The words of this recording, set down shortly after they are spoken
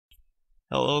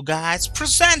Hello guys,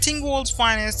 presenting World's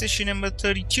Finest issue number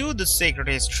 32, The Secret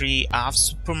History of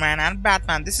Superman and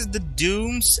Batman. This is the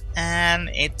Dooms and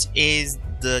it is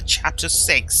the chapter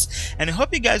 6, and I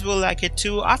hope you guys will like it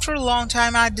too. After a long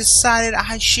time I decided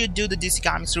I should do the DC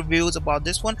Comics reviews about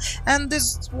this one, and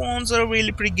these ones are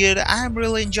really pretty good. I'm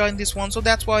really enjoying this one, so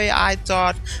that's why I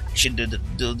thought I should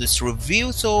do this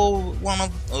review, so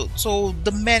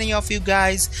the many of you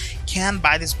guys can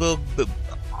buy this book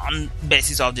on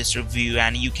basis of this review,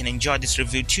 and you can enjoy this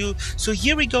review too. So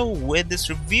here we go with this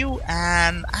review,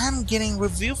 and I'm getting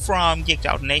review from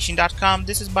geekedoutnation.com.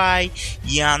 This is by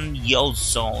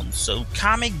Yoxon. So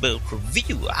comic book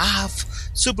review of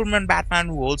Superman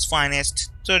Batman World's Finest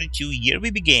 32. Here we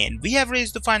begin. We have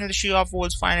reached the final issue of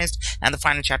World's Finest and the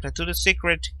final chapter to the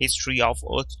Secret History of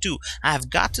Earth 2. I have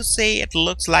got to say, it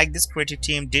looks like this creative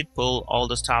team did pull all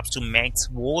the stops to make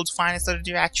World's Finest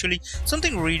 32 actually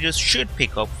something readers should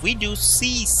pick up. We do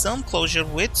see some closure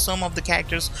with some of the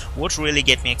characters. What really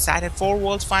get me excited for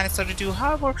World's Finest 32,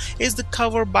 however, is the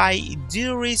cover by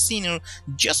Dewey Senior.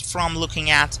 Just from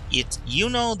looking at it, you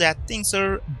know that things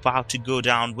are about to go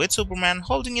down with Superman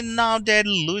holding a now dead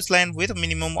Lois Lane with a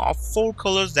minimum of 4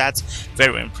 colors. That's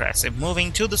very impressive. Moving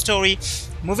on to the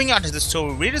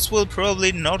story, readers will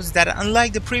probably notice that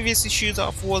unlike the previous issues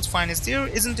of World's Finest, there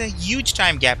isn't a huge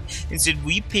time gap. Instead,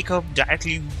 we pick up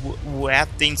directly where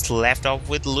things left off,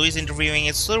 with Lois interviewing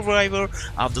a survivor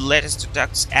of the latest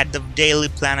attacks at the Daily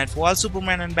Planet, while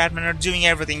Superman and Batman are doing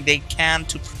everything they can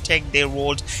to protect their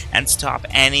world and stop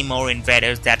any more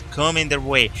invaders that come in their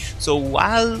way. So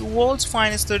while World's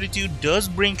Finest 32 does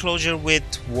bring closure with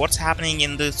what's happening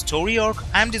in the story arc,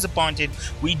 I'm disappointed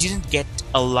we didn't get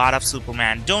a lot of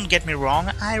Superman. Don't get me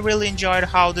wrong, I really enjoyed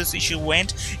how this issue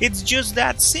went. It's just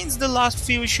that since the last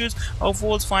few issues of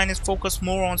World's Finest focus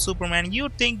more on Superman,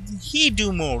 you'd think he'd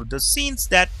do more. The scenes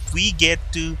that we get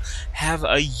to have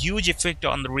a huge effect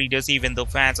on the readers, even though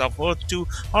fans of Earth 2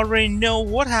 already know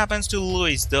what happens to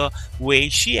Lois. The way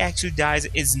she actually dies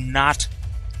is not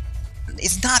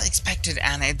expected,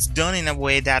 and it's done in a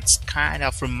way that's kind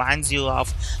of reminds you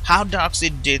of how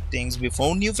Darkseid did things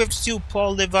before New 52.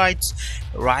 Paul Levitz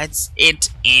writes it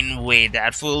in a way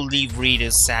that will leave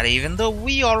readers sad, even though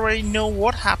we already know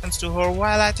what happens to her.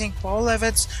 While I think Paul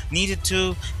Levitz needed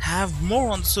to have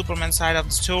more on the Superman side of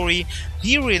the story,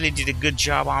 he really did a good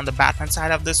job on the Batman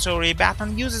side of the story.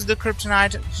 Batman uses the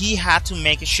kryptonite he had to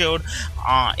make a show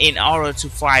in order to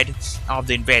fight off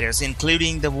the invaders,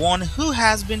 including the one who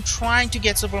has been trying to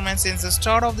get Superman since the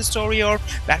start of the story arc.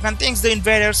 Batman thinks the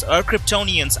invaders are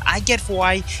Kryptonians. I get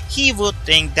why he would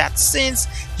think that, since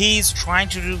he's trying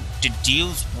to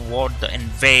deduce what the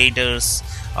invaders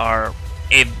are,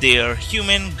 if they're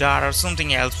human, god, or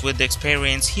something else with the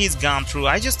experience he's gone through.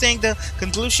 I just think the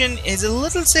conclusion is a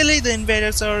little silly. The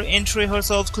invaders are Entry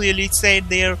herself clearly said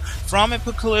they're from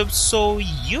Apocalypse, so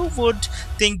you would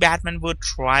think Batman would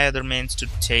try other means to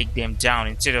take them down,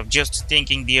 instead of just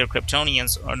thinking they're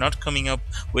Kryptonians or not coming up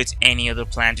with any other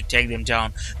plan to take them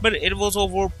down. But it was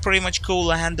over pretty much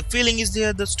cool, and the feeling is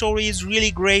there. The story is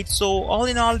really great. So all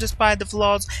in all, despite the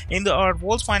flaws in the art,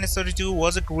 World's Finest 32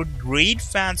 was a great.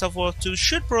 Fans of Earth 2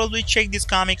 should probably check this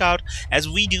comic out, as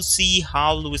we do see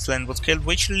how Lois Lane was killed,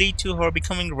 which lead to her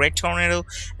becoming Red Tornado,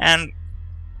 and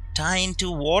tie into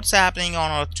what's happening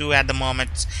on Earth 2 at the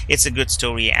moment. It's a good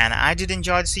story, and I did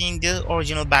enjoy seeing the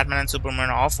original Batman and Superman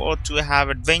of Earth 2 have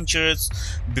adventures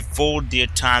before their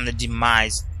time, the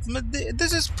demise.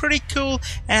 This is pretty cool,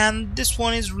 and this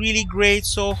one is really great,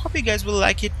 so hope you guys will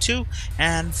like it too.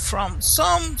 And from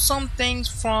some things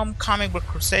from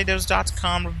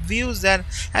comicbookcrusaders.com reviews, that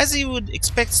as you would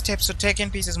expect, steps are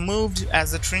taken, pieces moved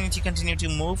as the Trinity continue to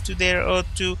move to their Earth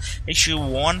 2 issue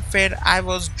 1 fed. I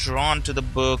was drawn to the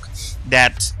book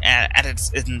that at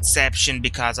its inception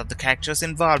because of the characters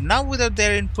involved. Now without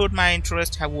their input, my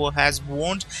interest has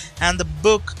waned, and the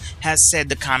book has set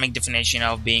the comic definition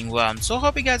of being warm. So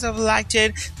hope you guys have liked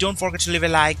it. Don't forget to leave a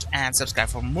like and subscribe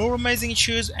for more amazing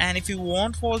issues, and if you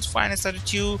want World's Finest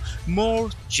 32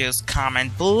 more, just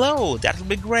comment below. That will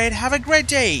be great. Have a great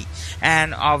day.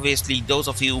 And obviously, those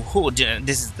of you who didn't,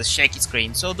 this is the shaky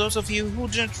screen, so those of you who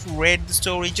didn't read the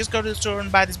story, just go to the store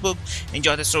and buy this book.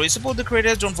 Enjoy the story, support the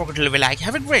creators. Don't forget to leave a like.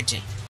 Have a great day.